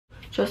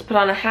Just put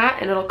on a hat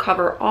and it'll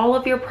cover all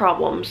of your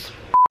problems.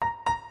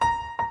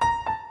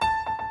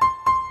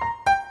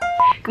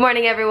 Good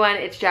morning everyone,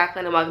 it's Jaclyn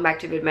and welcome back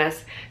to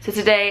VIDMAS. So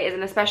today is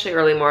an especially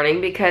early morning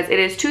because it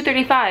is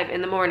 2:35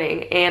 in the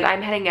morning and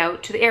I'm heading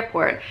out to the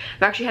airport.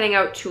 I'm actually heading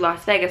out to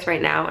Las Vegas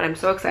right now and I'm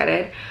so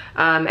excited.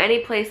 Any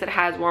place that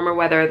has warmer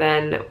weather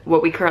than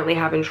what we currently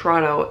have in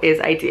Toronto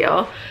is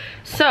ideal.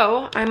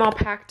 So I'm all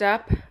packed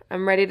up,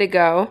 I'm ready to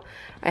go.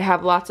 I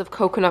have lots of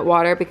coconut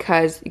water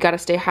because you gotta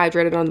stay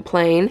hydrated on the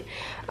plane.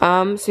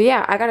 So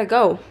yeah, I gotta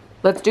go.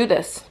 Let's do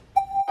this.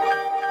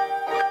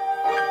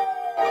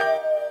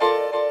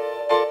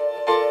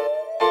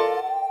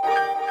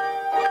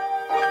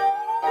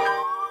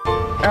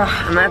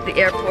 I'm at the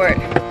airport,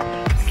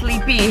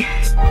 sleepy.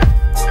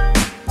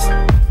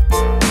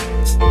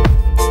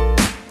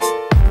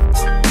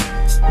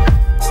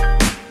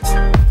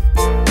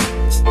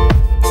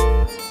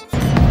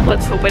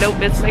 Let's hope I don't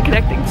miss my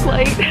connecting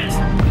flight.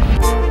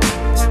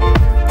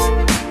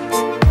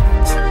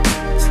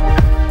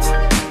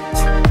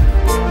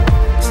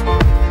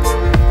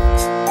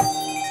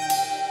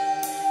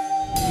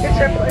 It's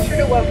our pleasure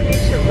to welcome you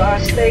to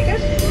Las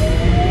Vegas.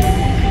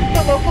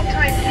 The local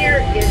time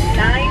here is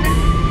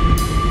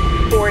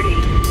 9:40.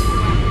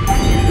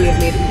 We have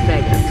made it to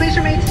Vegas. Please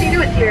remain seated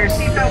with your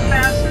seatbelt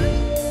fastened.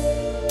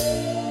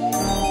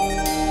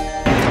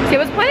 See, I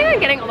was planning on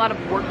getting a lot of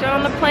work done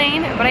on the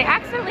plane, but I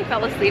accidentally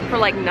fell asleep for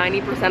like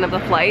 90% of the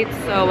flight,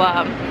 so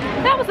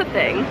that was a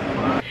thing.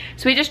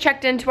 So we just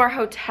checked into our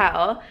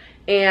hotel,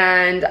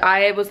 and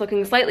I was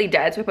looking slightly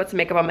dead, so I put some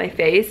makeup on my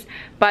face.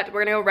 But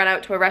we're gonna go run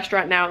out to a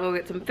restaurant now and go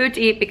get some food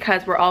to eat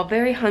because we're all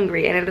very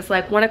hungry, and it is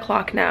like 1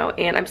 o'clock now,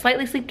 and I'm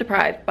slightly sleep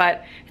deprived,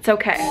 but it's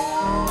okay.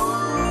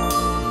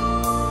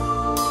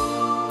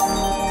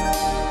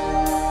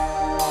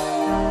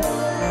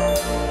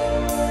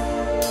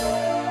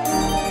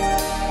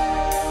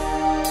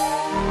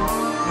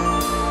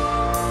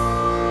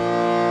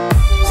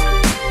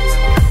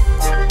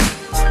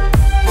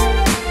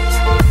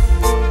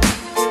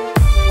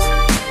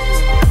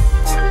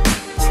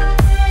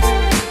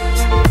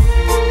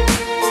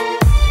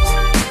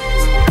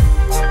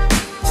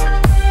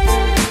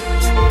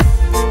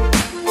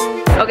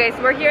 Okay,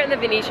 so we're here in the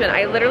Venetian.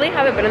 I literally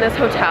haven't been in this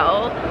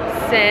hotel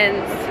since,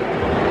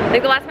 I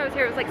think the last time I was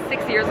here was like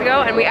 6 years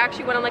ago, and we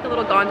actually went on like a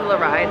little gondola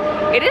ride.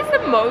 It is the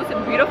most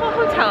beautiful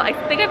hotel I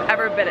think I've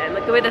ever been in.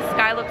 Like the way the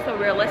sky looks so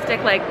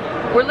realistic, like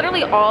we're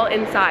literally all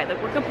inside.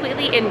 Like we're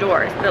completely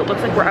indoors, but it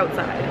looks like we're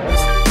outside.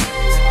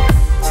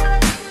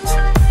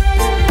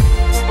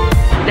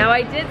 Now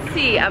I did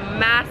see a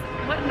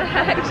what the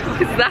heck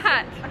was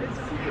that?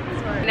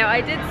 Now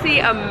I did see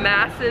a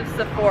massive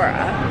Sephora,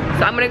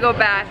 so I'm gonna go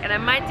back and I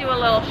might do a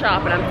little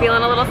shop, and I'm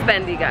feeling a little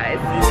spendy, guys.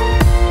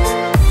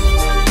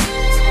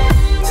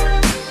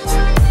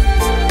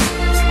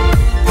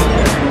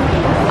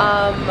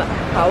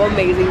 How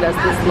amazing does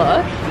this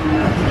look?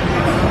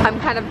 I'm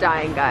kind of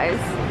dying, guys.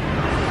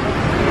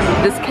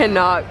 This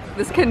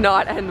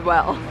cannot end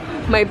well.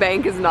 My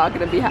bank is not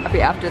gonna be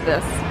happy after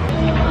this.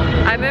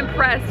 I'm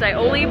impressed. I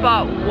only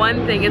bought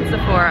one thing in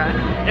Sephora,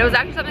 and it was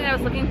actually something I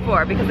was looking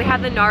for because they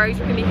had the Nari's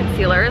Creamy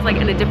Concealers like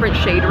in a different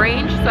shade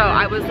range, so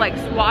I was like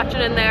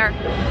swatching in there.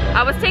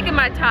 I was taking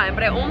my time,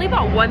 but I only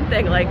bought one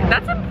thing. Like,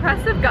 that's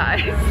impressive,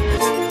 guys.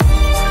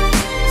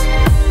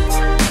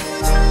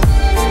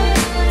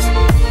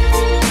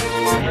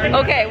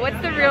 Okay,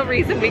 what's the real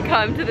reason we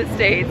come to the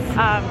States?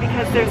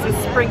 Because there's a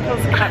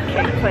Sprinkles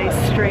cupcake place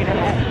straight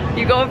ahead.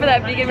 You going for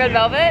that vegan red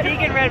velvet?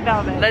 Vegan red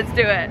velvet. Let's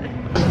do it.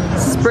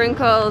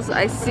 Sprinkles,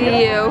 I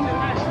see you.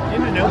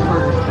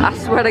 I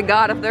swear to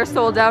God, if they're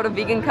sold out of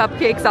vegan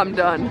cupcakes, I'm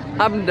done.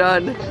 I'm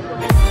done.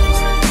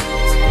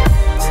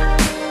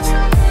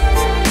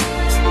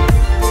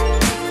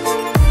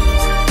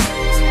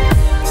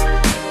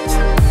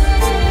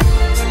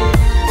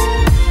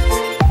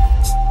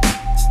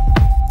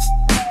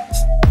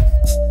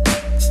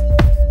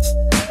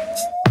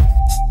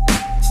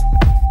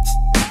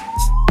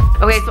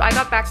 Okay, so I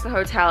got back to the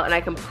hotel and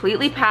I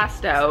completely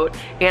passed out,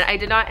 and I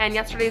did not end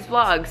yesterday's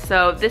vlog.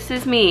 So this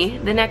is me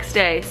the next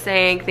day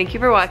saying thank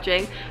you for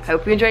watching. I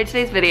hope you enjoyed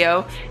today's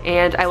video,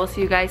 and I will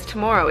see you guys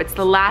tomorrow. It's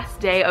the last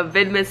day of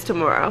VIDMAS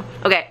tomorrow.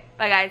 Okay,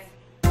 bye guys.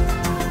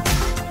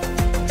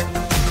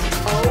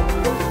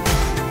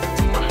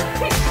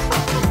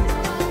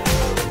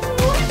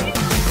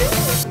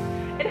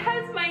 It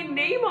has my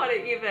name on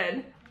it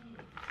even.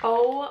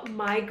 Oh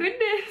my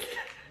goodness.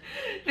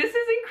 This is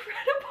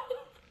incredible.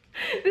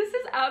 This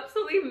is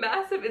absolutely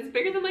massive. It's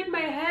bigger than like my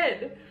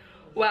head.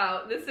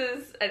 Wow, this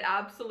is an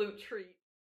absolute treat.